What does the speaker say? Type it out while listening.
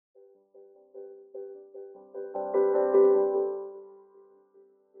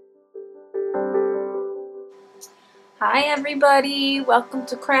Hi everybody, welcome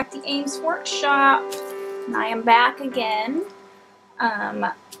to Crafty Aims Workshop. And I am back again.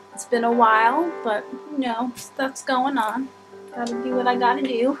 It's been a while, but you know, stuff's going on. Gotta do what I gotta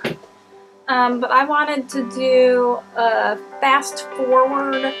do. But I wanted to do a fast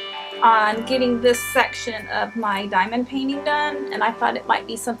forward on getting this section of my diamond painting done, and I thought it might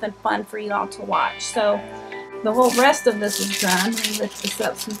be something fun for you all to watch. So the whole rest of this is done. Let me lift this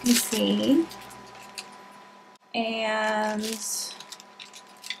up so you can see. And so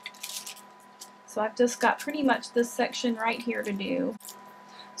I've just got pretty much this section right here to do.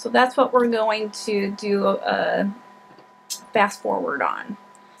 So that's what we're going to do a fast forward on.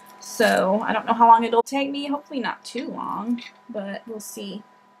 So I don't know how long it'll take me, hopefully not too long, but we'll see.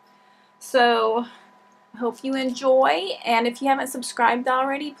 So I hope you enjoy, and if you haven't subscribed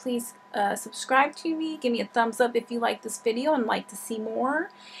already, please subscribe to me. Give me a thumbs up if you like this video and like to see more.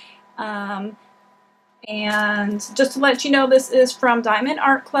 And just to let you know, this is from Diamond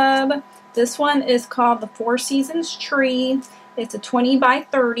Art Club. This one is called the Four Seasons Tree. It's a 20 by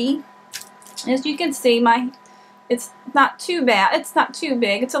 30. As you can see, it's not too bad. It's not too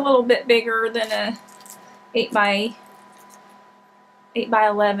big. It's a little bit bigger than a 8 by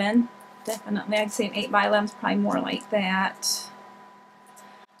 11. Definitely, I'd say an 8 by 11 is probably more like that.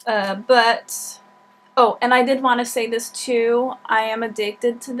 Oh, and I did want to say this too. I am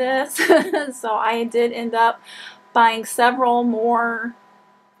addicted to this. So I did end up buying several more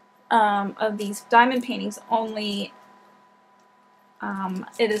of these diamond paintings, only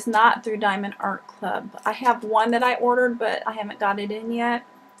it is not through Diamond Art Club. I have one that I ordered, but I haven't got it in yet.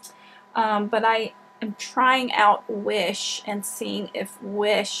 But I am trying out Wish and seeing if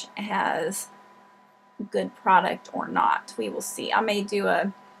Wish has good product or not. We will see. I may do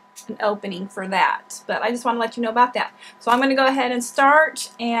an opening for that, but I just want to let you know about that. So I'm going to go ahead and start,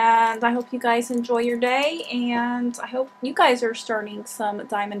 and I hope you guys enjoy your day, and I hope you guys are starting some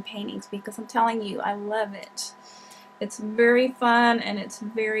diamond paintings, because I'm telling you, I love it. It's very fun and it's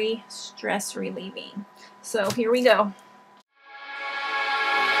very stress relieving. So here we go.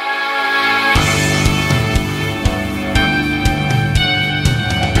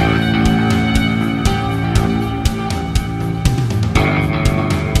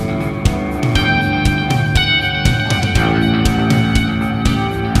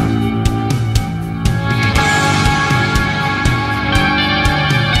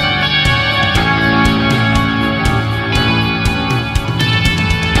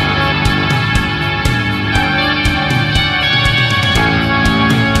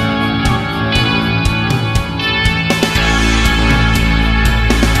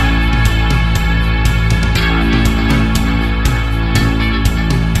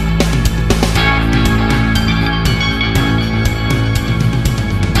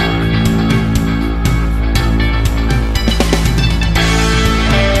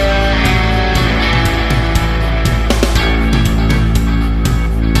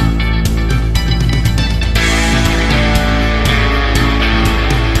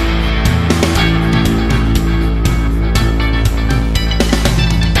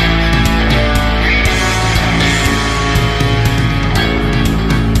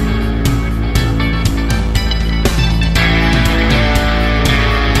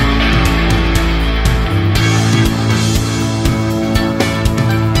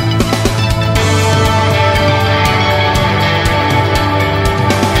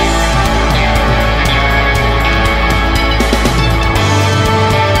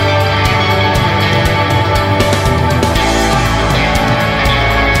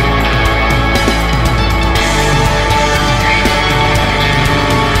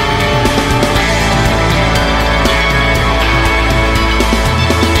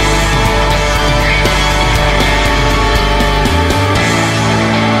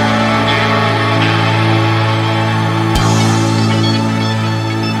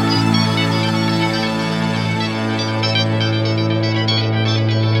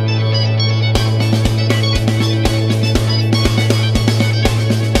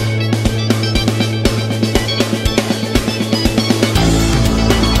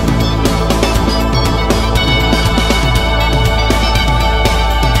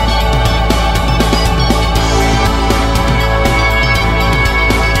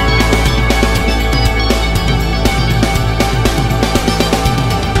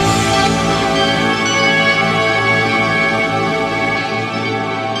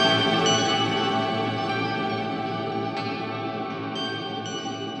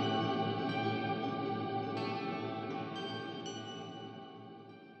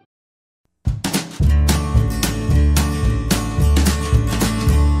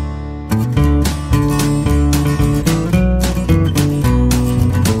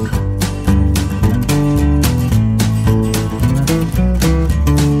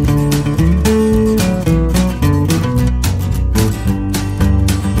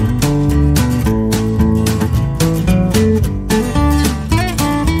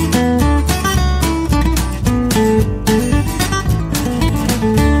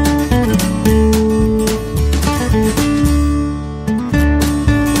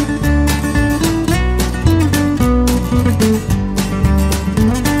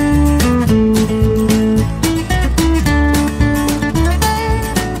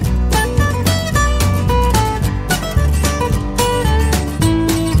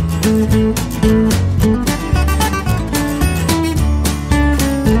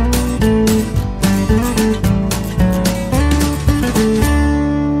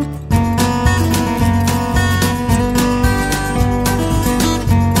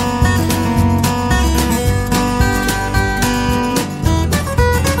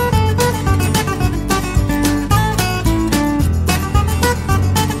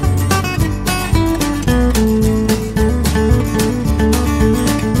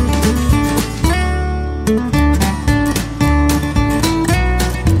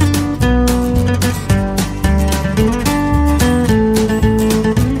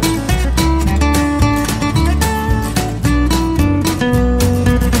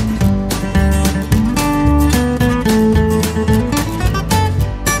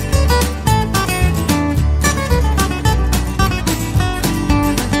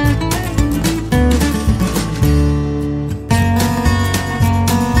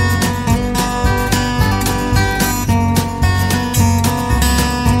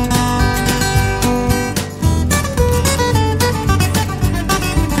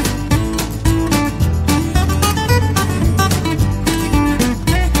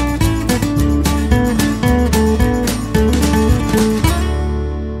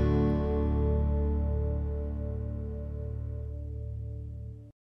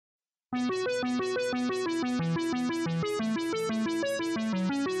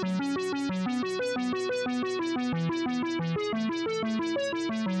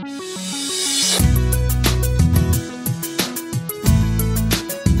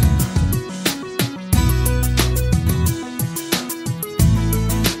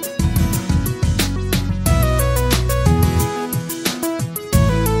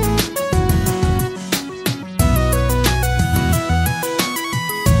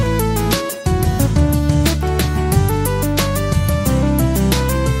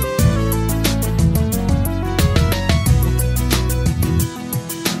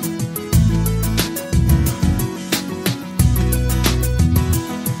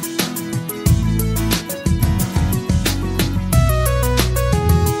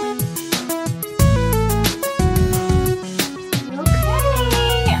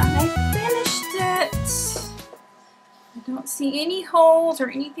 See any holes or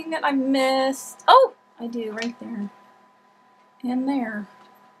anything that I missed. Oh, I do right there. And there.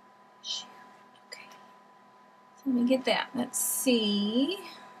 Okay. So let me get that. Let's see.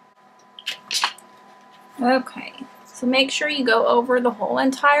 Okay. So make sure you go over the whole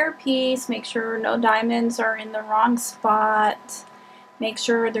entire piece. Make sure no diamonds are in the wrong spot. Make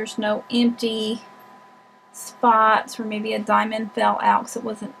sure there's no empty spots where maybe a diamond fell out because it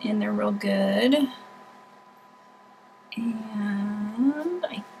wasn't in there real good. And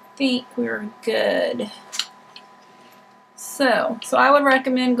I think we're good. So I would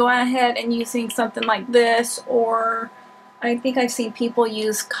recommend going ahead and using something like this, or I think I've seen people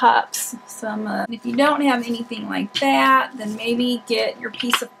use cups. If you don't have anything like that, then maybe get your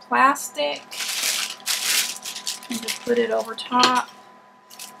piece of plastic and just put it over top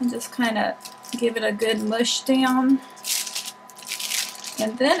and just kind of give it a good mush down.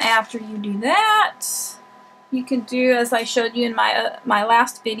 And then after you do that, you can do, as I showed you in my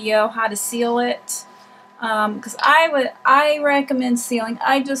last video, how to seal it. Because I recommend sealing.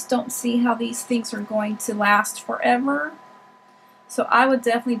 I just don't see how these things are going to last forever. So I would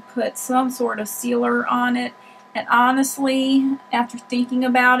definitely put some sort of sealer on it. And honestly, after thinking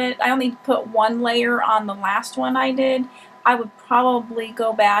about it, I only put one layer on the last one I did. I would probably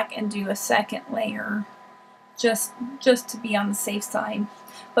go back and do a second layer just to be on the safe side.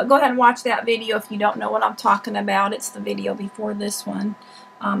 But go ahead and watch that video if you don't know what I'm talking about. It's the video before this one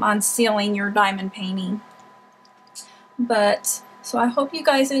on sealing your diamond painting. So I hope you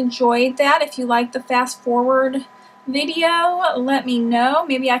guys enjoyed that. If you like the fast forward video, let me know.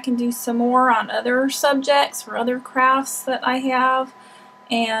 Maybe I can do some more on other subjects or other crafts that I have.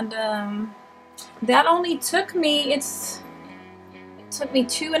 And that only took me, it took me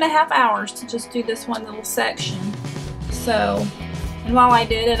 2.5 hours to just do this one little section. And while I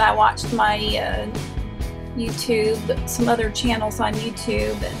did it, I watched my YouTube, some other channels on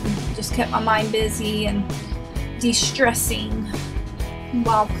YouTube, and just kept my mind busy and de-stressing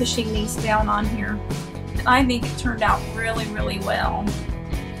while pushing these down on here. And I think it turned out really, really well.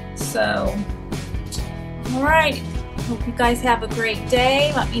 So, alright, hope you guys have a great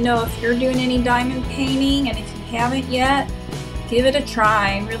day. Let me know if you're doing any diamond painting, and if you haven't yet, give it a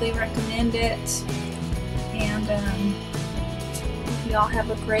try. I really recommend it. And hope you all have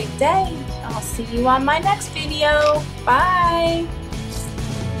a great day. I'll see you on my next video. Bye!